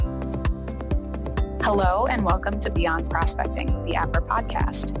Hello and welcome to Beyond Prospecting, the APRA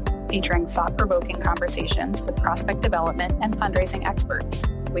podcast, featuring thought-provoking conversations with prospect development and fundraising experts.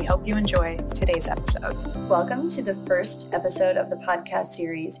 We hope you enjoy today's episode. Welcome to the first episode of the podcast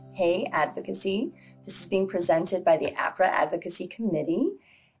series, Hey Advocacy. This is being presented by the APRA Advocacy Committee.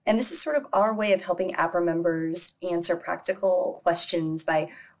 And this is sort of our way of helping APRA members answer practical questions by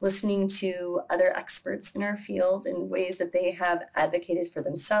listening to other experts in our field in ways that they have advocated for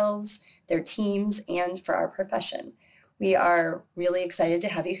themselves, their teams, and for our profession. We are really excited to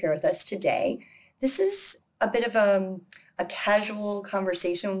have you here with us today. This is a bit of a casual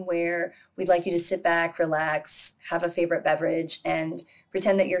conversation where we'd like you to sit back, relax, have a favorite beverage, and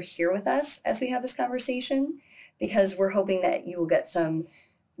pretend that you're here with us as we have this conversation, because we're hoping that you will get some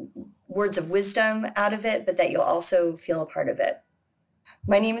words of wisdom out of it, but that you'll also feel a part of it.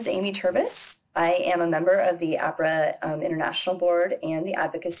 My name is Amy Turbis. I am a member of the APRA International Board and the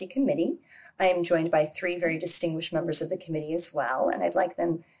Advocacy Committee. I am joined by three very distinguished members of the committee as well, and I'd like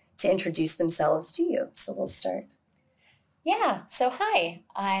them to introduce themselves to you. So we'll start. Yeah, so hi,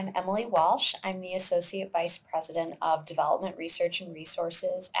 I'm Emily Walsh. I'm the Associate Vice President of Development Research and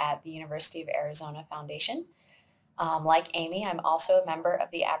Resources at the University of Arizona Foundation. Like Amy, I'm also a member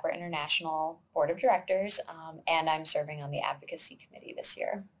of the APRA International Board of Directors, and I'm serving on the Advocacy Committee this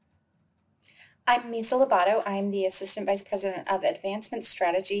year. I'm Misa Lobato. I'm the Assistant Vice President of Advancement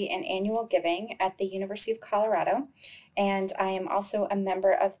Strategy and Annual Giving at the University of Colorado, and I am also a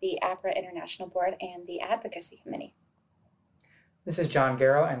member of the APRA International Board and the Advocacy Committee. This is John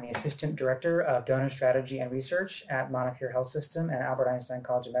Garrow. I'm the Assistant Director of Donor Strategy and Research at Montefiore Health System and Albert Einstein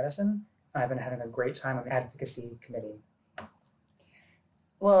College of Medicine. I've been having a great time on the Advocacy Committee.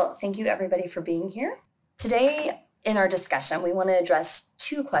 Well, thank you everybody for being here. Today in our discussion, we want to address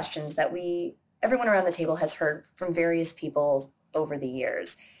two questions that everyone around the table has heard from various people over the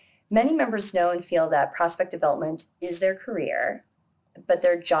years. Many members know and feel that prospect development is their career, but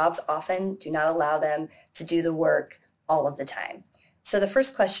their jobs often do not allow them to do the work all of the time. So the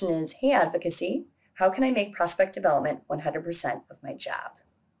first question is, hey Advocacy, how can I make prospect development 100% of my job?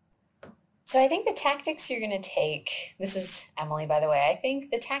 So I think the tactics you're going to take, this is Emily, by the way, I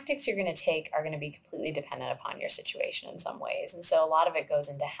think the tactics you're going to take are going to be completely dependent upon your situation in some ways. And so a lot of it goes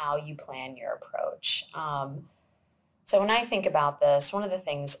into how you plan your approach. So when I think about this, one of the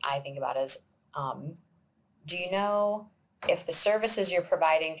things I think about is, do you know if the services you're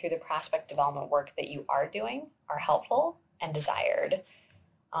providing through the prospect development work that you are doing are helpful and desired?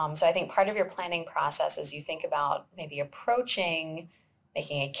 So I think part of your planning process as you think about maybe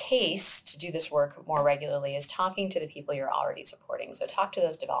making a case to do this work more regularly is talking to the people you're already supporting. So talk to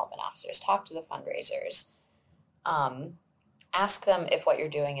those development officers, talk to the fundraisers, ask them if what you're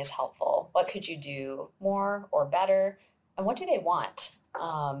doing is helpful. What could you do more or better? And what do they want?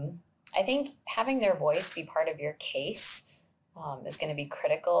 I think having their voice be part of your case is going to be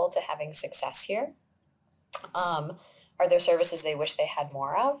critical to having success here. Are there services they wish they had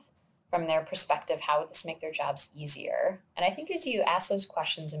more of? From their perspective, how would this make their jobs easier? And I think as you ask those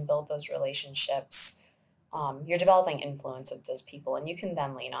questions and build those relationships, you're developing influence of those people, and you can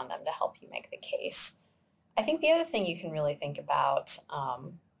then lean on them to help you make the case. I think the other thing you can really think about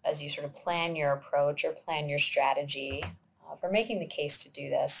as you sort of plan your approach or plan your strategy for making the case to do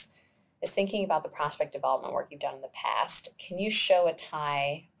this is thinking about the prospect development work you've done in the past. Can you show a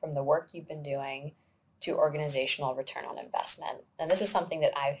tie from the work you've been doing to organizational return on investment? And this is something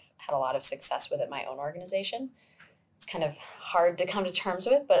that I've had a lot of success with at my own organization. It's kind of hard to come to terms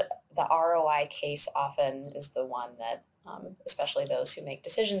with, but the ROI case often is the one that, especially those who make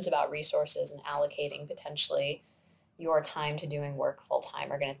decisions about resources and allocating potentially your time to doing work full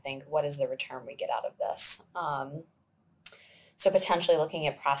time are going to think, what is the return we get out of this? So potentially looking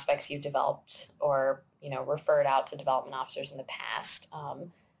at prospects you've developed or, referred out to development officers in the past,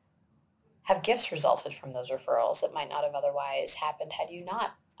 have gifts resulted from those referrals that might not have otherwise happened had you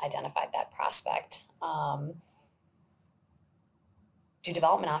not identified that prospect? Do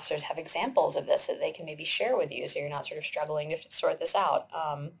development officers have examples of this that they can maybe share with you so you're not sort of struggling to sort this out?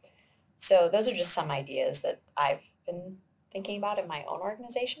 So those are just some ideas that I've been thinking about in my own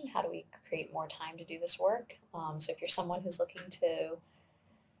organization. How do we create more time to do this work? So if you're someone who's looking to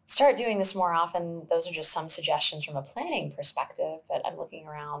start doing this more often, those are just some suggestions from a planning perspective, but I'm looking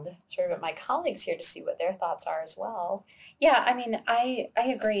around sort of at my colleagues here to see what their thoughts are as well. Yeah, I mean, I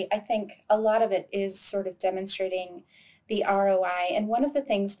agree. I think a lot of it is sort of demonstrating the ROI. And one of the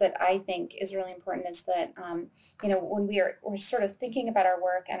things that I think is really important is that, when we're sort of thinking about our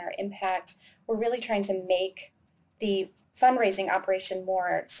work and our impact, we're really trying to make the fundraising operation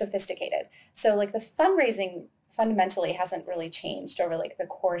more sophisticated. So like the fundraising fundamentally hasn't really changed over like the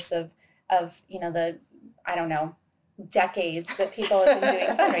course of of, the, I don't know, decades that people have been doing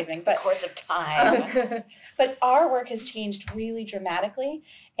fundraising, but course of time. But our work has changed really dramatically.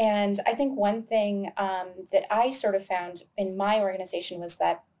 And I think one thing that I sort of found in my organization was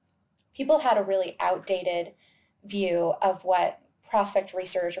that people had a really outdated view of what prospect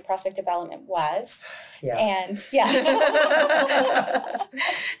research or prospect development was. Yeah. And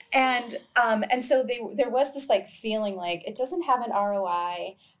and so there was this like feeling like it doesn't have an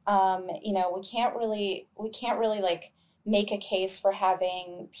ROI. We can't really like make a case for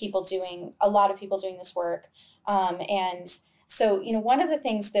having a lot of people doing this work. And so, one of the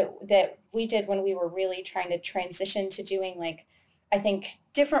things that we did when we were really trying to transition to doing like, I think,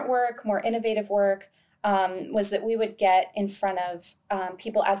 different work, more innovative work, was that we would get in front of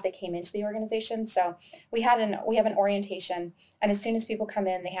people as they came into the organization. So we have an orientation, and as soon as people come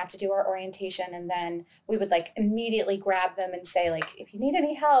in, they have to do our orientation, and then we would like immediately grab them and say like, if you need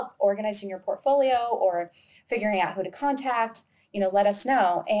any help organizing your portfolio or figuring out who to contact, let us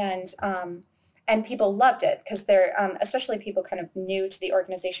know. And people loved it because they're especially people kind of new to the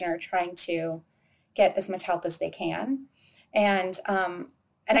organization are trying to get as much help as they can. And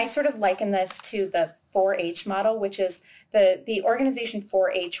I sort of liken this to the 4-H model, which is the organization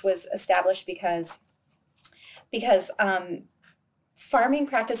 4-H was established because farming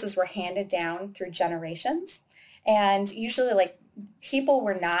practices were handed down through generations. And usually like people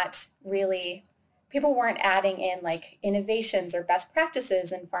weren't adding in like innovations or best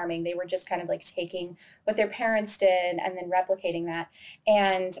practices in farming. They were just kind of like taking what their parents did and then replicating that.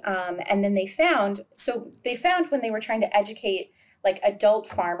 And then they found when they were trying to educate like adult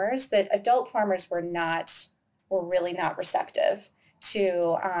farmers, that adult farmers were really not receptive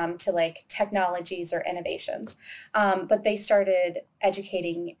to like technologies or innovations. But they started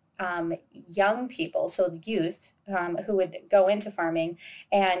educating young people, so the youth who would go into farming,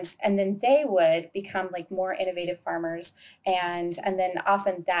 and then they would become like more innovative farmers, and then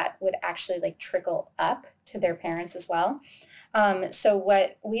often that would actually like trickle up to their parents as well. So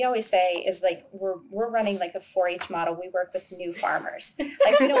what we always say is like we're running like a 4-H model. We work with new farmers.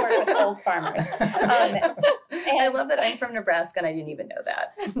 Like we don't work with old farmers. And I love that I'm from Nebraska and I didn't even know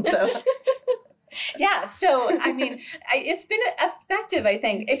that. So yeah. So, I mean, it's been effective, I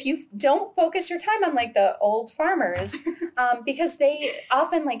think, if you don't focus your time on like the old farmers, because they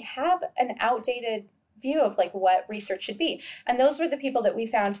often like have an outdated view of like what research should be. And those were the people that we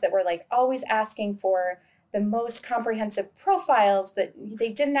found that were like always asking for the most comprehensive profiles that they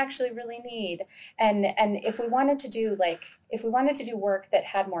didn't actually really need. And if we wanted to do work that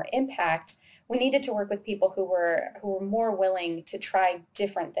had more impact, we needed to work with people who were more willing to try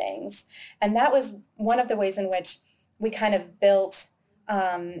different things. And that was one of the ways in which we kind of built,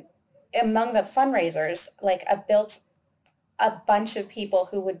 among the fundraisers, built a bunch of people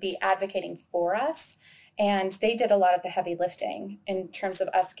who would be advocating for us. And they did a lot of the heavy lifting in terms of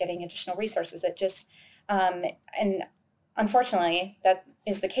us getting additional resources. It just, and unfortunately, that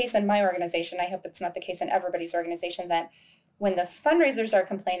is the case in my organization. I hope it's not the case in everybody's organization, that when the fundraisers are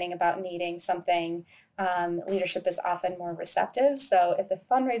complaining about needing something, leadership is often more receptive. So if the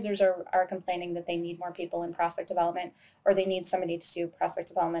fundraisers are complaining that they need more people in prospect development, or they need somebody to do prospect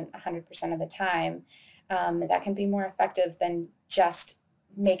development 100% of the time, that can be more effective than just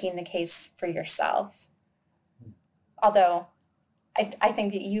making the case for yourself. Although I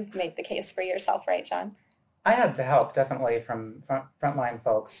think that you've made the case for yourself, right, John? I had the help, definitely, from frontline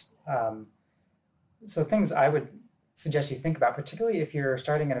folks. So things I would suggest you think about, particularly if you're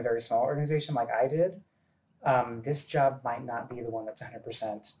starting in a very small organization like I did, this job might not be the one that's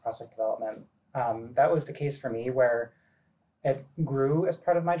 100% prospect development. That was the case for me, where it grew as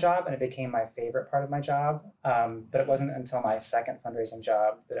part of my job and it became my favorite part of my job. But it wasn't until my second fundraising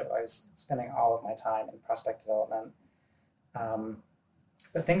job that I was spending all of my time in prospect development.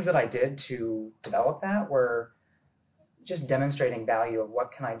 The things that I did to develop that were just demonstrating value of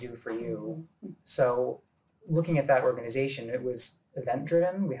what can I do for you. So looking at that organization, it was event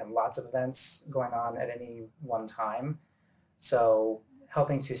driven. We had lots of events going on at any one time. So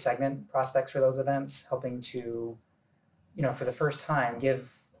helping to segment prospects for those events, helping to, for the first time,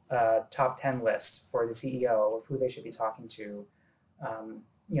 give a top 10 list for the CEO of who they should be talking to,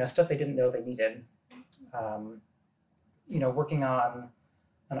 stuff they didn't know they needed. Working on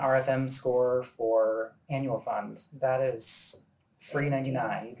an RFM score for annual funds, that is free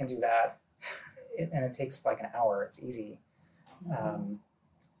 99. You can do that. And it takes like an hour. It's easy.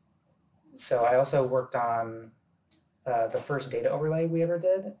 So I also worked on the first data overlay we ever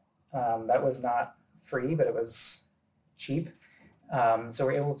did. That was not free, but it was cheap. So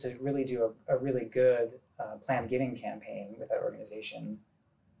we're able to really do a really good planned giving campaign with that organization.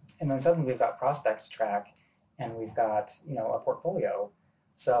 And then suddenly we've got prospects to track, and we've got, a portfolio.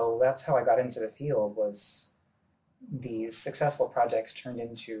 So that's how I got into the field, was these successful projects turned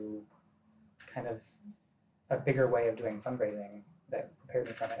into kind of a bigger way of doing fundraising that prepared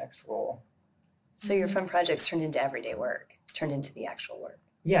me for my next role. So your fun projects turned into everyday work, turned into the actual work.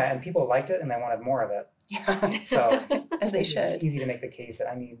 Yeah, and people liked it and they wanted more of it. Yeah. So as they it's should. easy to make the case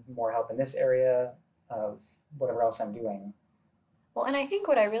that I need more help in this area of whatever else I'm doing. Well, and I think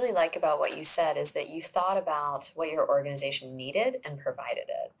what I really like about what you said is that you thought about what your organization needed and provided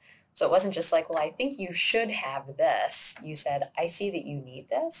it. So it wasn't just like, well, I think you should have this. You said, I see that you need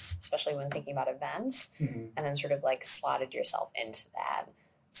this, especially when thinking about events, Mm-hmm. and then sort of like slotted yourself into that.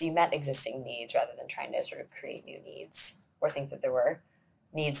 So you met existing needs rather than trying to sort of create new needs or think that there were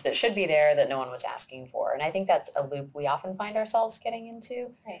needs that should be there that no one was asking for. And I think that's a loop we often find ourselves getting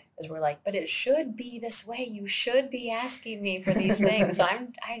into, Right. is we're like, but it should be this way. You should be asking me for these things. So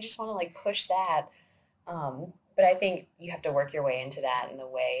I just want to like push that. But I think you have to work your way into that, and the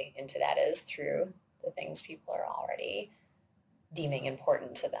way into that is through the things people are already deeming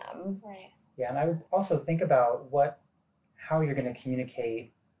important to them. Right. Yeah, and I would also think about how you're going to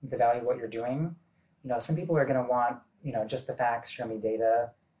communicate the value of what you're doing. Some people are going to want, just the facts, show me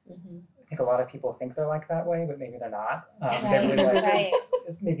data. Mm-hmm. I think a lot of people think they're like that way, but maybe they're not. They Right. really like, Right.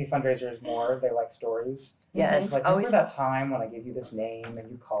 maybe fundraisers more, they like stories. Yeah, It's it's like, always remember that time when I gave you this name and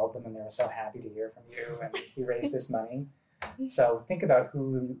you called them and they were so happy to hear from you and we raised this money. So think about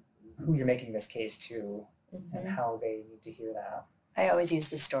who you're making this case to and how they need to hear that. I always use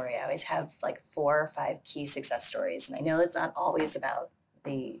this story. I always have like 4 or 5 key success stories. And I know it's not always about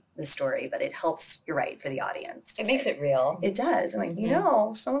the story, but it helps, you're right, for the audience. It makes it real. It does. I'm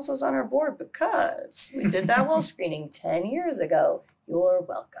like, so-and-so's on our board because we did that well screening 10 years ago. You're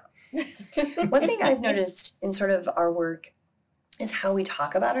welcome. One thing I've noticed in sort of our work is how we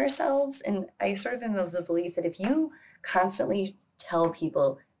talk about ourselves. And I sort of am of the belief that if you constantly tell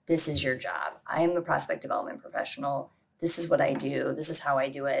people, this is your job, I am a prospect development professional, this is what I do, this is how I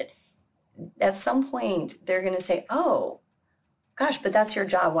do it, at some point they're going to say, oh, gosh, but that's your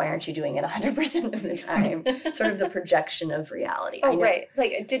job. Why aren't you doing it 100% of the time? Sort of the projection of reality. Oh, right.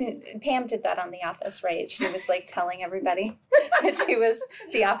 Like, Pam did that on The Office, right? She was like telling everybody that she was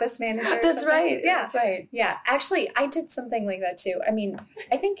the office manager. That's right. Yeah. That's right. Yeah. Actually, I did something like that too. I mean,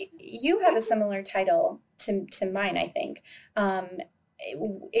 I think you have a similar title to mine, I think.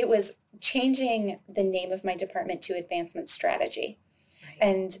 It was changing the name of my department to advancement strategy.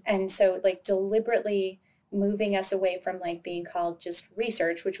 Right. And so like deliberately moving us away from like being called just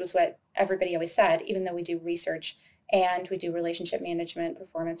research, which was what everybody always said, even though we do research and we do relationship management,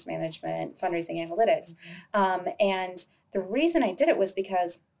 performance management, fundraising analytics. And the reason I did it was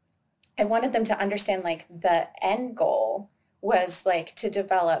because I wanted them to understand like the end goal was like to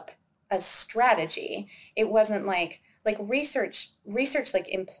develop a strategy. It wasn't like research like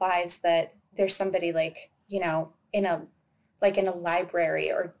implies that there's somebody like, in a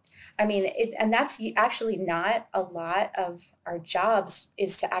library or, I mean, and that's actually not a lot of our jobs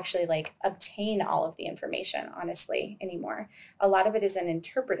is to actually like obtain all of the information, honestly, anymore. A lot of it is in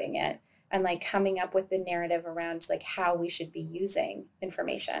interpreting it and like coming up with the narrative around like how we should be using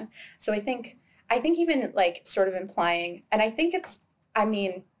information. So I think even like sort of implying, and I think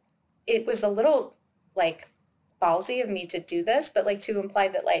it was a little like ballsy of me to do this, but like to imply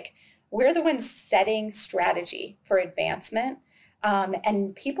that like we're the ones setting strategy for advancement.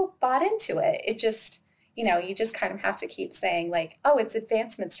 And people bought into it. It just, you just kind of have to keep saying like, oh, it's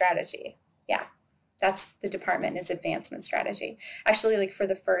advancement strategy. Yeah, that's the department is advancement strategy. Actually, like for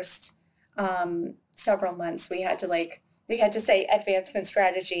the first several months, we had to say advancement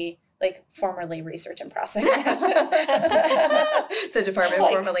strategy, like formerly research and prospect management. The department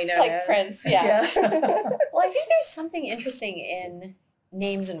formerly known like as. Prince, yeah. Well, I think there's something interesting in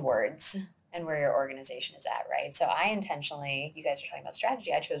names and words and where your organization is at, right? So I intentionally, you guys are talking about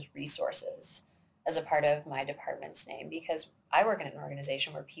strategy, I chose resources as a part of my department's name because I work in an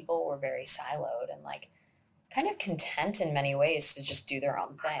organization where people were very siloed and like kind of content in many ways to just do their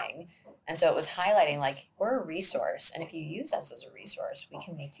own thing. And so it was highlighting like, we're a resource. And if you use us as a resource, we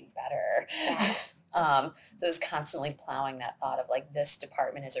can make you better. Yes. So it was constantly plowing that thought of like, this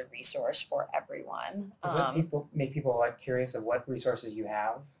department is a resource for everyone. Does that make people like curious of what resources you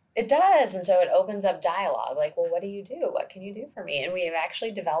have? It does. And so it opens up dialogue. Like, well, what do you do? What can you do for me? And we have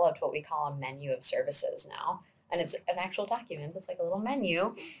actually developed what we call a menu of services now. And it's an actual document. It's like a little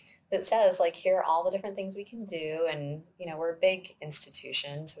menu that says like, here are all the different things we can do. And, we're a big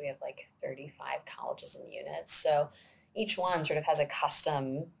institution. So we have like 35 colleges and units. So each one sort of has a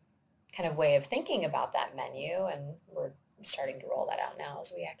custom kind of way of thinking about that menu. And we're starting to roll that out now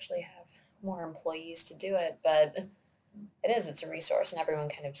as we actually have more employees to do it. But it's a resource, and everyone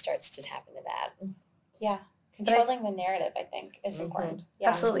kind of starts to tap into that. Yeah. Controlling the narrative, I think, is important. Yeah.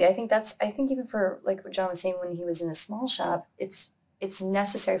 Absolutely. I think even for like what John was saying when he was in a small shop, it's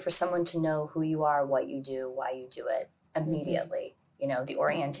necessary for someone to know who you are, what you do, why you do it immediately. You know, the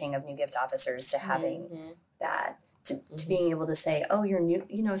orienting of new gift officers to having that, to being able to say, oh, you're new.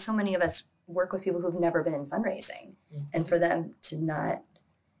 You know, so many of us work with people who've never been in fundraising, and for them to not,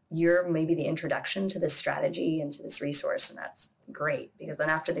 you're maybe the introduction to this strategy and to this resource, and that's great, because then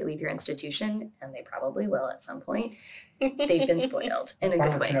after they leave your institution, and they probably will at some point, they've been spoiled in a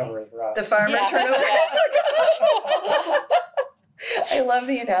good way. The farmer turnover is rough. I love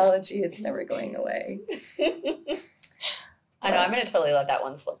the analogy. It's never going away. I know, I'm going to totally let that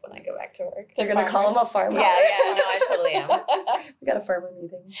one slip when I go back to work. They're going to call him a farmer. Yeah, no, I totally am. We got a farmer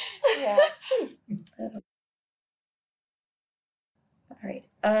meeting. Yeah. All right.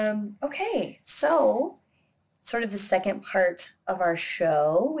 Okay. So sort of the second part of our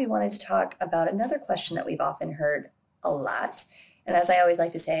show, we wanted to talk about another question that we've often heard a lot. And as I always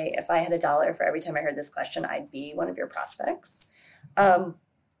like to say, if I had $1 for every time I heard this question, I'd be one of your prospects.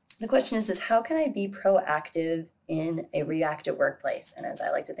 The question is how can I be proactive in a reactive workplace? And as I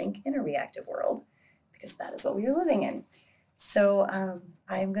like to think, in a reactive world, because that is what we are living in. So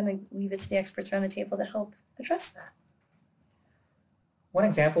I'm going to leave it to the experts around the table to help address that. One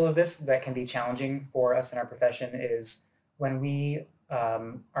example of this that can be challenging for us in our profession is when we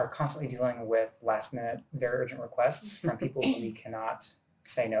are constantly dealing with last-minute, very urgent requests from people who we cannot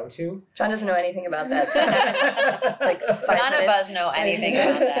say no to. John doesn't know anything about that. Like none of us know anything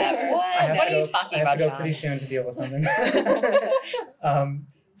about that. What are you talking about, I have to go John? pretty soon to deal with something.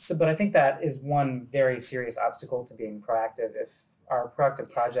 But I think that is one very serious obstacle to being proactive. If our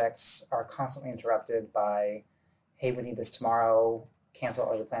proactive projects are constantly interrupted by, hey, we need this tomorrow, cancel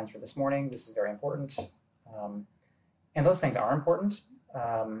all your plans for this morning, this is very important. And those things are important.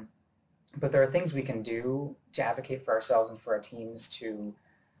 But there are things we can do to advocate for ourselves and for our teams to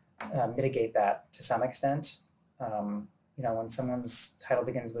mitigate that to some extent. When someone's title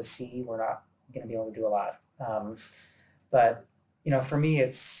begins with C, we're not going to be able to do a lot. But for me,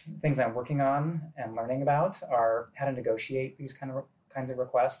 it's things I'm working on and learning about are how to negotiate these kinds of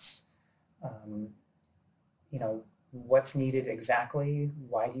requests. What's needed exactly?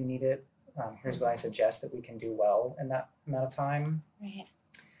 Why do you need it? Here's what I suggest that we can do well in that amount of time. Right.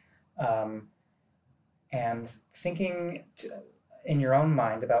 And thinking in your own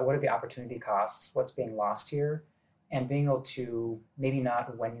mind about what are the opportunity costs, what's being lost here, and being able to, maybe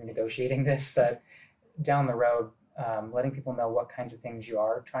not when you're negotiating this, but down the road, letting people know what kinds of things you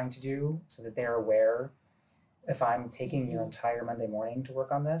are trying to do so that they're aware, if I'm taking your entire Monday morning to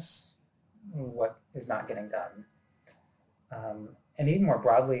work on this, what is not getting done. And even more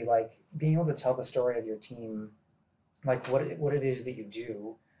broadly, like being able to tell the story of your team, like what it is that you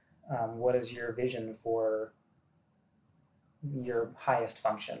do. What is your vision for your highest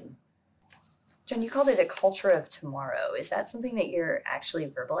function? John, you called it a culture of tomorrow. Is that something that you're actually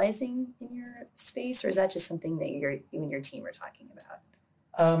verbalizing in your space, or is that just something that you and your team are talking about?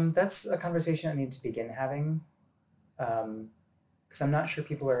 That's a conversation I need to begin having, because I'm not sure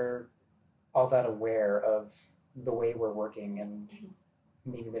people are all that aware of the way we're working, and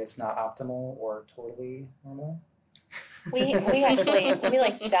maybe that it's not optimal or totally normal. We had to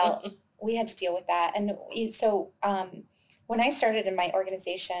deal with that. And so when I started in my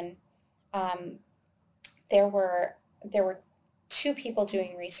organization, there were 2 people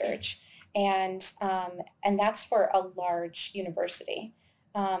doing research, and that's for a large university.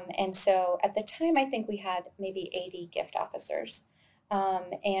 And so at the time, I think we had maybe 80 gift officers.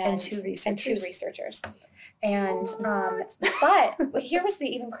 And 2 researchers. And but here was the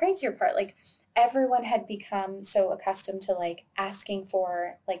even crazier part. Like, everyone had become so accustomed to like asking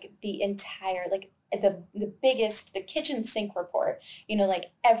for like the entire, like the biggest, the kitchen sink report,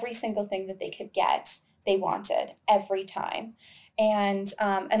 like every single thing that they could get, they wanted every time. And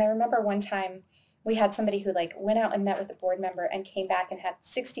I remember one time we had somebody who like went out and met with a board member and came back and had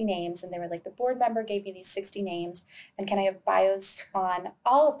 60 names. And they were like, the board member gave me these 60 names, and can I have bios on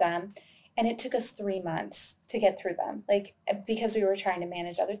all of them? And it took us 3 months to get through them, like, because we were trying to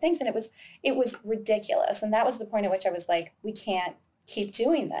manage other things. And it was ridiculous. And that was the point at which I was like, we can't keep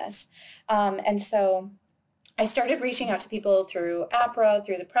doing this. And so I started reaching out to people through APRA,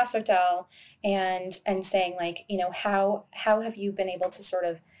 through the Prospect-L, and saying like, how have you been able to sort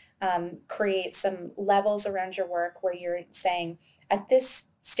of create some levels around your work where you're saying, at this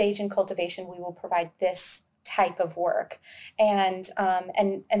stage in cultivation, we will provide this type of work. And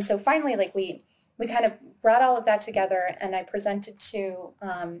so finally, like we we kind of brought all of that together, and I presented to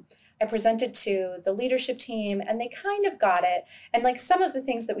the leadership team, and they kind of got it. And like some of the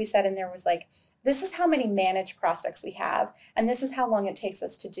things that we said in there was like, this is how many managed prospects we have, and this is how long it takes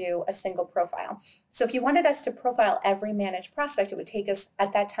us to do a single profile. So if you wanted us to profile every managed prospect, it would take us,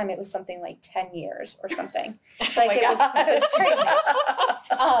 at that time, it was something like 10 years or something. Like it was crazy.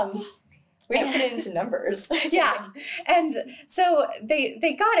 We have to put it into numbers. Yeah. And so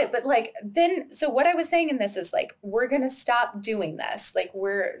they got it. But like, then, so what I was saying in this is like, we're going to stop doing this. Like,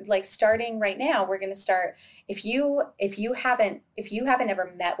 we're like starting right now, we're going to start, if you haven't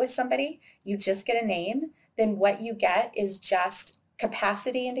ever met with somebody, you just get a name, then what you get is just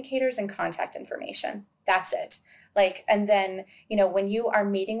capacity indicators and contact information. That's it. Like, and then, you know, when you are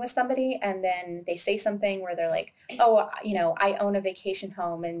meeting with somebody and then they say something where they're like, oh, you know, I own a vacation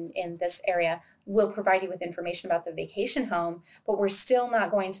home in this area, we'll provide you with information about the vacation home, but we're still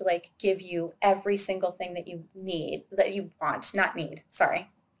not going to like give you every single thing that you need, that you want, not need, sorry.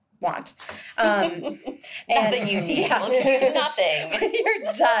 Want. Nothing you need. Yeah. We'll give you nothing.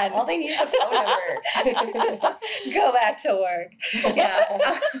 You're done. All they need is a phone number. Go back to work. Yeah.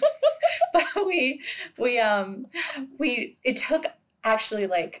 But it took actually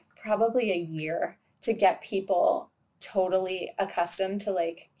like probably a year to get people totally accustomed to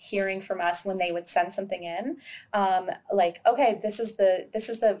like hearing from us when they would send something in, like, okay, this is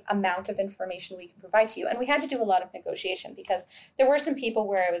the amount of information we can provide to you. And we had to do a lot of negotiation because there were some people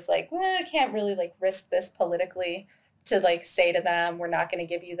where I was like, well, I can't really like risk this politically to like say to them, we're not going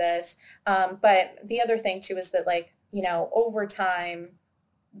to give you this. But the other thing too is that like, you know, over time,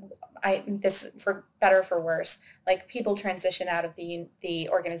 this for better or for worse, like people transition out of the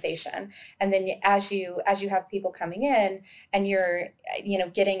organization, and then as you have people coming in and you're, you know,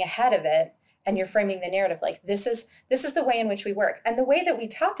 getting ahead of it and you're framing the narrative like this is the way in which we work. And the way that we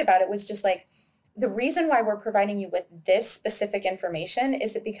talked about it was just like, the reason why we're providing you with this specific information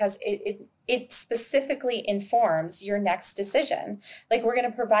is it because it specifically informs your next decision. Like, we're going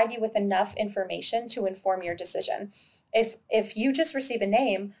to provide you with enough information to inform your decision. If you just receive a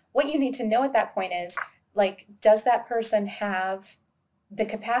name, what you need to know at that point is, like, does that person have the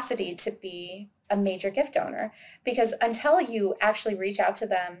capacity to be a major gift donor? Because until you actually reach out to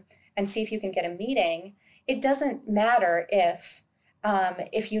them and see if you can get a meeting, it doesn't matter if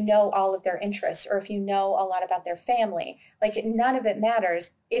you know all of their interests or if you know a lot about their family. Like, none of it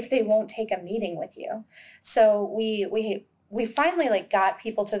matters if they won't take a meeting with you. So we finally like got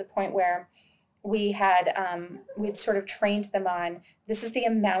people to the point where we had we'd sort of trained them on, this is the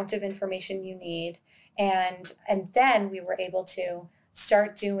amount of information you need, and then we were able to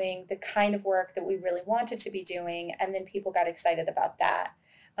start doing the kind of work that we really wanted to be doing, and then people got excited about that.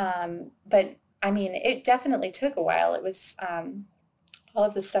 But I mean, it definitely took a while. It was all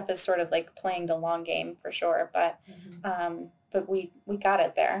of this stuff is sort of like playing the long game for sure, but we got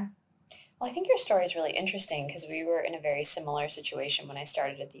it there. Well, I think your story is really interesting because we were in a very similar situation when I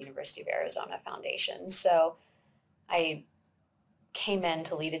started at the University of Arizona Foundation. So I came in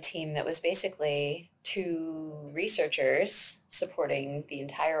to lead a team that was basically 2 researchers supporting the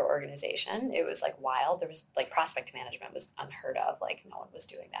entire organization. It was like wild. There was like prospect management was unheard of. Like, no one was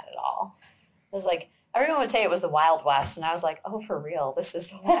doing that at all. It was like, everyone would say it was the Wild West, and I was like, oh, for real, this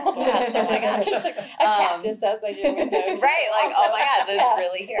is the Wild West. Oh my gosh. Just like a cactus outside your window. Right, like, oh my gosh, it's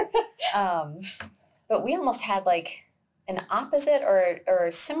really here. But we almost had like an opposite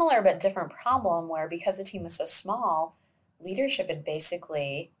or similar but different problem where, because the team was so small, leadership had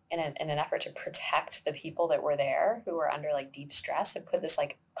basically, in an effort to protect the people that were there who were under like deep stress, had put this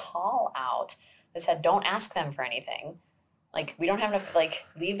like call out that said, don't ask them for anything. Like, we don't have enough, like,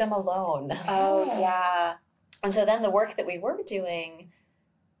 leave them alone. Oh, yeah. And so then the work that we were doing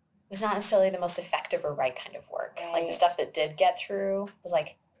was not necessarily the most effective or right kind of work. Right. Like, the stuff that did get through was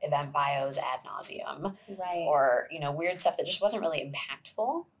like event bios ad nauseum. Right. Or, you know, weird stuff that just wasn't really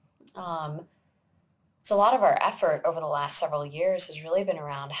impactful. So a lot of our effort over the last several years has really been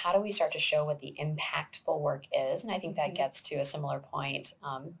around, how do we start to show what the impactful work is? And I think that gets to a similar point,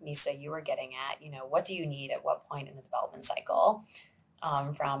 Misa, you were getting at, you know, what do you need at what point in the development cycle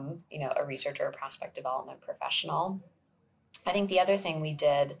from, you know, a researcher or prospect development professional? I think the other thing we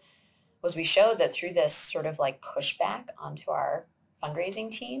did was we showed that through this sort of like pushback onto our fundraising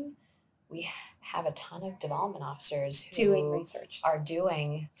team, we have a ton of development officers who doing research, are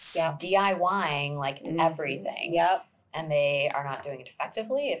doing DIYing like everything. Yep. And they are not doing it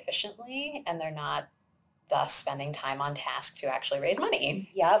effectively, efficiently, and they're not thus spending time on task to actually raise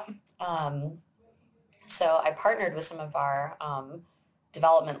money. Yep. So I partnered with some of our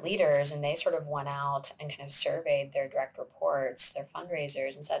development leaders, and they sort of went out and kind of surveyed their direct reports, their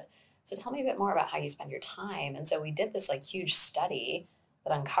fundraisers, and said, So tell me a bit more about how you spend your time. And so we did this like huge study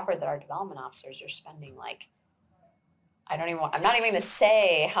that uncovered that our development officers are spending like, I'm not even going to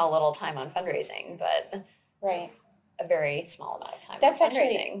say how little time on fundraising, but right. a very small amount of time. That's on actually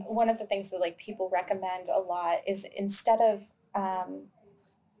fundraising. one of the things that like people recommend a lot is instead of,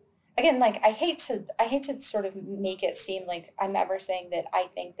 again, like I hate to sort of make it seem like I'm ever saying that I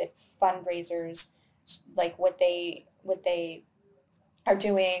think that fundraisers, like what they are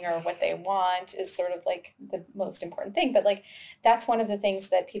doing or what they want is sort of like the most important thing. But like, that's one of the things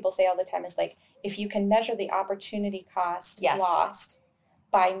that people say all the time is like, if you can measure the opportunity cost lost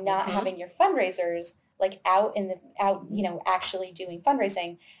by not having your fundraisers like out, you know, actually doing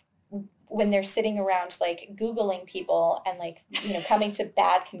fundraising, when they're sitting around like Googling people and like, you know, coming to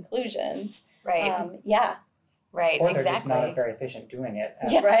bad conclusions. Right. Right, or exactly. they're just not very efficient doing it.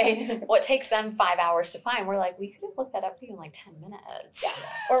 Yeah, right. What takes them 5 hours to find, we're like, we could have looked that up for you in like 10 minutes.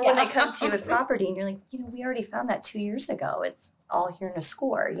 Yeah. Or when they come to you with property and you're like, you know, we already found that 2 years ago. It's all here in a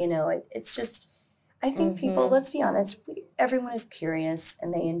score. You know, it's just, I think people, let's be honest, everyone is curious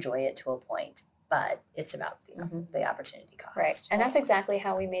and they enjoy it to a point, but it's about the opportunity cost. Right. And that's exactly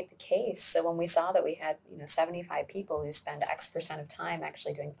how we made the case. So when we saw that we had, you know, 75 people who spend X percent of time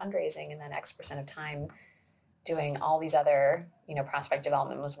actually doing fundraising and then X percent of time doing all these other, you know, prospect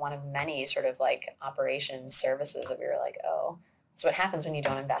development was one of many sort of like operations services that we were like, oh, so what happens when you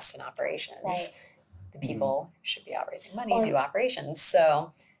don't invest in operations? Right. The people should be out raising money, do operations.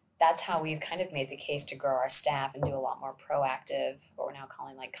 So that's how we've kind of made the case to grow our staff and do a lot more proactive, what we're now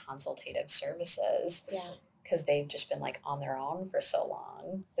calling like consultative services. Yeah. Because they've just been like on their own for so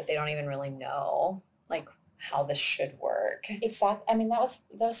long that they don't even really know like how this should work. Exactly. I mean, that was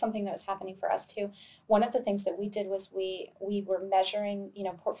something that was happening for us too. One of the things that we did was we were measuring, you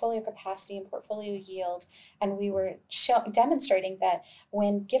know, portfolio capacity and portfolio yield, and we were demonstrating that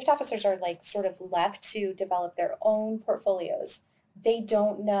when gift officers are like sort of left to develop their own portfolios, they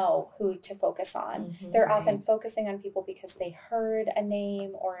don't know who to focus on. They're often focusing on people because they heard a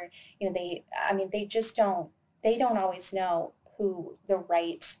name or, you know, they don't always know who the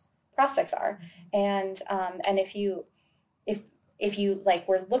right prospects are. And if you like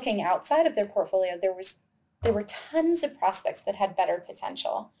were looking outside of their portfolio, there were tons of prospects that had better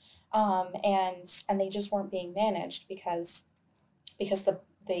potential. And they just weren't being managed because the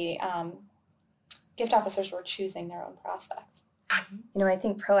gift officers were choosing their own prospects. You know, I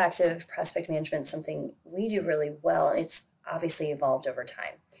think proactive prospect management is something we do really well. And it's obviously evolved over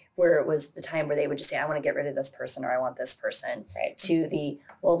time, where it was the time where they would just say, I want to get rid of this person or I want this person, right, to the,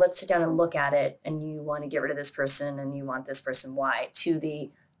 well, let's sit down and look at it and you want to get rid of this person and you want this person, why? To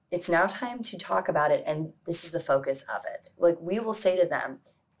the, it's now time to talk about it and this is the focus of it. Like we will say to them,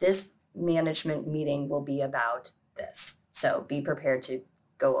 this management meeting will be about this. So be prepared to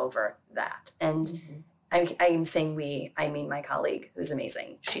go over that. And I'm saying we, I mean my colleague who's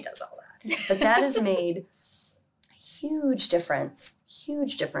amazing. She does all that. But that has made huge difference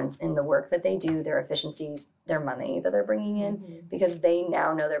in the work that they do, their efficiencies, their money that they're bringing in, because they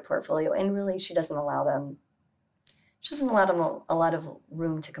now know their portfolio. And really, she doesn't allow them a lot of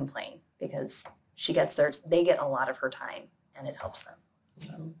room to complain because they get a lot of her time and it helps them.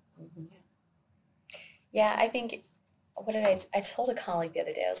 So. Yeah, I think, I told a colleague the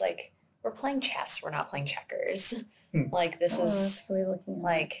other day, I was like, we're playing chess, we're not playing checkers. Like this is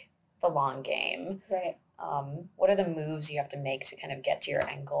like the long game. Right. What are the moves you have to make to kind of get to your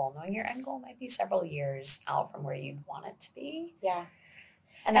end goal, knowing your end goal might be several years out from where you'd want it to be? Yeah.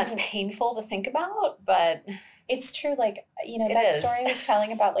 And that's painful to think about, but it's true. Like, you know, that story I was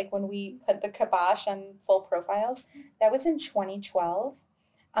telling about, like when we put the kibosh on full profiles, that was in 2012.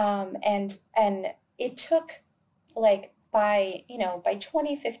 And it took like by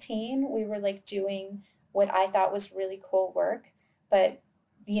 2015, we were like doing what I thought was really cool work. But,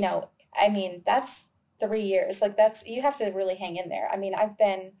 you know, I mean, that's 3 years. Like you have to really hang in there. I mean, I've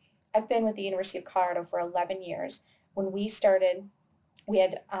been with the University of Colorado for 11 years. When we started, we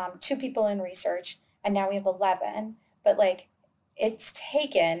had 2 people in research and now we have 11, but like it's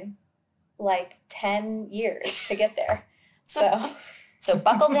taken like 10 years to get there. So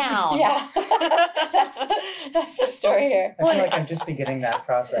buckle down. Yeah. That's the story here. I feel like I'm just beginning that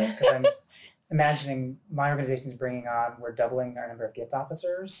process because I'm imagining my organization is we're doubling our number of gift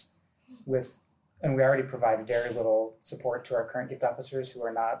officers and we already provide very little support to our current gift officers who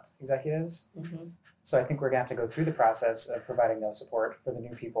are not executives. So I think we're gonna have to go through the process of providing no support for the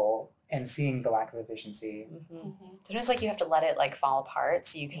new people and seeing the lack of efficiency. Sometimes like you have to let it like fall apart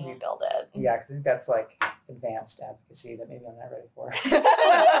so you can rebuild it. Yeah, because I think that's like advanced advocacy that maybe I'm not ready for.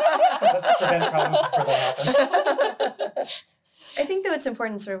 Let's prevent problems before they happen. I think though it's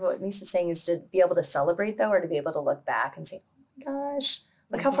important, sort of what Misa's saying, is to be able to celebrate though, or to be able to look back and say, oh my gosh,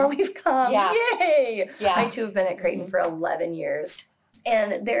 look how far we've come. Yeah. Yay. Yeah. I too have been at Creighton for 11 years.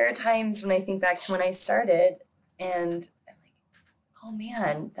 And there are times when I think back to when I started and I'm like, oh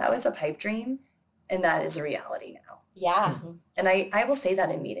man, that was a pipe dream. And that is a reality now. Yeah. And I will say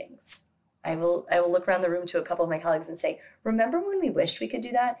that in meetings. I will look around the room to a couple of my colleagues and say, remember when we wished we could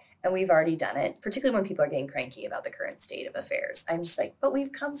do that? And we've already done it, particularly when people are getting cranky about the current state of affairs. I'm just like, but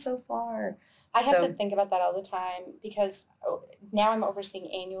we've come so far. I have to think about that all the time because now I'm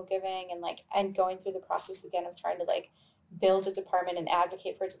overseeing annual giving and going through the process again of trying to build a department and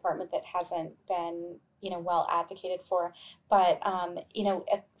advocate for a department that hasn't been, well advocated for. But,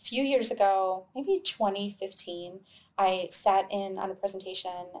 a few years ago, maybe 2015, I sat in on a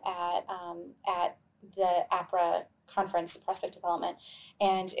presentation at the APRA conference, Prospect Development,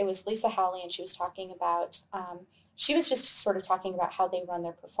 and it was Lisa Howley, and she was talking about, she was just sort of talking about how they run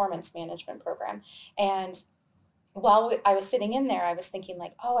their performance management program. And while I was sitting in there, I was thinking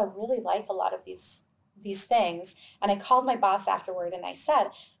oh, I really like a lot of these things. And I called my boss afterward and I said,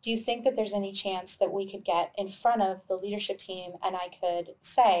 do you think that there's any chance that we could get in front of the leadership team and I could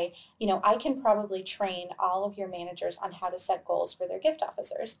say, I can probably train all of your managers on how to set goals for their gift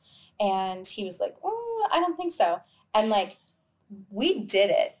officers? And he was like, oh, I don't think so. And we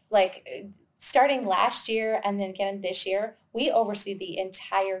did it. Starting last year and then again this year, we oversee the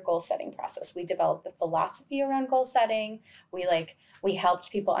entire goal setting process. We developed the philosophy around goal setting. We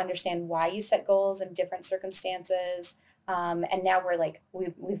helped people understand why you set goals in different circumstances. And now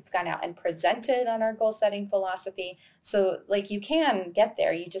we've gone out and presented on our goal setting philosophy. So you can get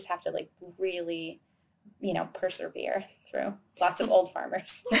there. You just have to really, persevere through lots of old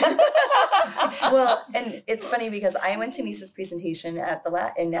farmers. Well, and it's funny because I went to Misa's presentation at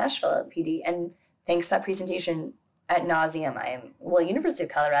in Nashville at PD, and thanks to that presentation ad nauseum, University of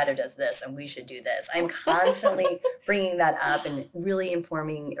Colorado does this and we should do this. I'm constantly bringing that up and really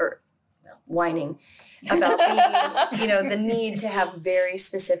informing or whining about the need to have very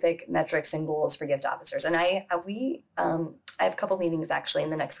specific metrics and goals for gift officers. And I have a couple meetings actually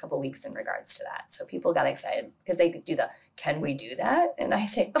in the next couple of weeks in regards to that. So people got excited because they do can we do that? And I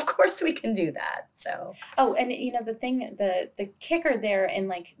say, of course we can do that. So. Oh, and the kicker there in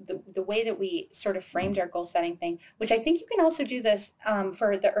the way that we sort of framed our goal setting thing, which I think you can also do this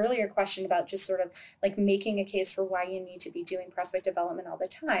for the earlier question about just sort of making a case for why you need to be doing prospect development all the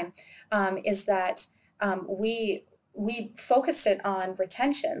time, is that we focused it on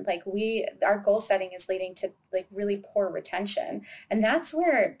retention. Our goal setting is leading to really poor retention. And that's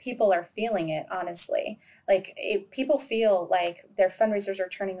where people are feeling it, honestly. People feel like their fundraisers are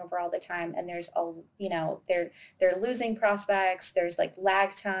turning over all the time and there's they're losing prospects. There's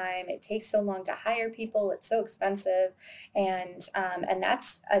lag time. It takes so long to hire people. It's so expensive. And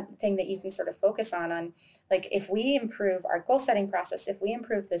that's a thing that you can sort of focus on if we improve our goal setting process, if we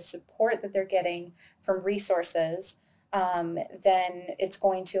improve the support that they're getting from resources, then it's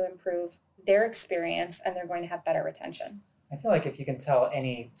going to improve their experience and they're going to have better retention. I feel like if you can tell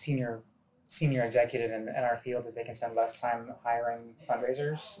any senior executive in our field that they can spend less time hiring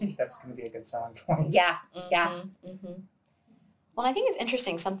fundraisers, that's going to be a good selling point. Yeah, yeah. Mm-hmm. Well, I think it's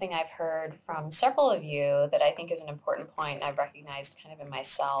interesting, something I've heard from several of you that I think is an important point, and I've recognized kind of in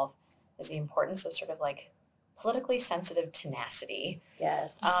myself, is the importance of sort of politically sensitive tenacity.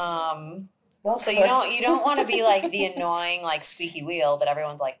 Yes. Well, so you don't want to be the annoying squeaky wheel that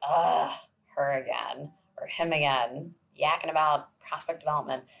everyone's ugh, her again or him again, yakking about prospect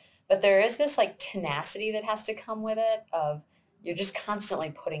development. But there is this tenacity that has to come with it of you're just constantly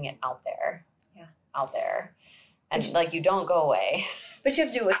putting it out there. Yeah. Out there. And you don't go away. But you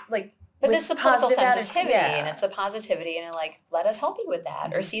have to do it but it's a political sensitivity yeah. and it's a positivity and let us help you with that.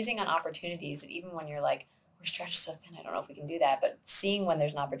 Mm-hmm. Or seizing on opportunities that even when you're we're stretched so thin, I don't know if we can do that, but seeing when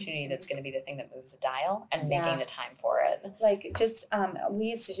there's an opportunity that's going to be the thing that moves the dial and making the time for it. We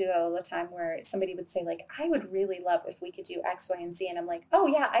used to do that all the time where somebody would say I would really love if we could do X, Y, and Z. And I'm oh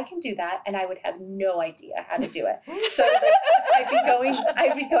yeah, I can do that. And I would have no idea how to do it. So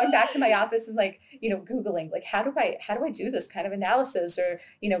I'd be going back to my office and Googling, how do I do this kind of analysis or,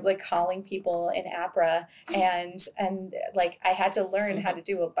 calling people in APRA and I had to learn how to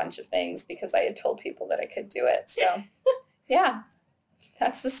do a bunch of things because I had told people that I could do it. So yeah,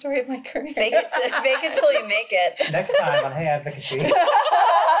 that's the story of my career. Fake it till you make it. Next time on Hey Advocacy.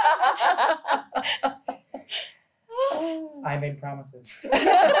 I made promises.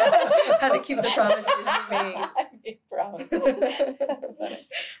 How to keep the promises you made. I made promises. That's funny.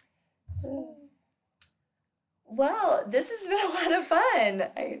 Well, this has been a lot of fun.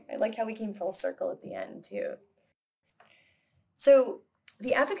 I like how we came full circle at the end too. So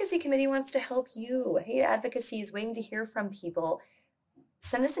the Advocacy Committee wants to help you. Hey Advocacy is waiting to hear from people.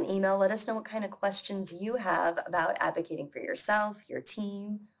 Send us an email. Let us know what kind of questions you have about advocating for yourself, your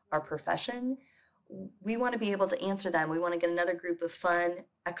team, our profession. We want to be able to answer them. We want to get another group of fun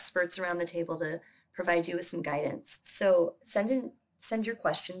experts around the table to provide you with some guidance. So send your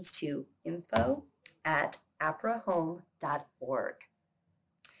questions to info@aprahome.org.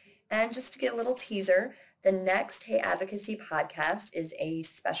 And just to get a little teaser, the next Hey Advocacy podcast is a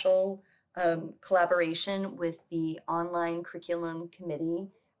special collaboration with the online curriculum committee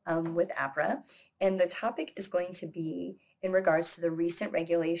with APRA. And the topic is going to be in regards to the recent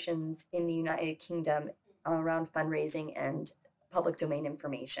regulations in the United Kingdom around fundraising and public domain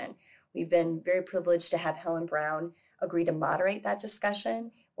information. We've been very privileged to have Helen Brown agree to moderate that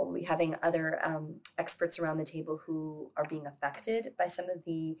discussion. We'll be having other experts around the table who are being affected by some of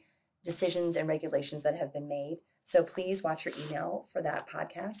the decisions and regulations that have been made. So please watch your email for that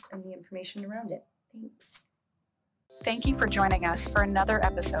podcast and the information around it. Thanks. Thank you for joining us for another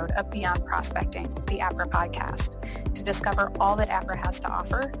episode of Beyond Prospecting, the APRA podcast. To discover all that APRA has to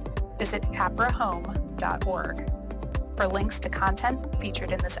offer, visit aprahome.org. For links to content featured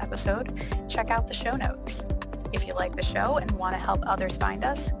in this episode, check out the show notes. If you like the show and want to help others find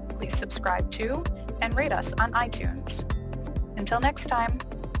us, please subscribe to and rate us on iTunes. Until next time.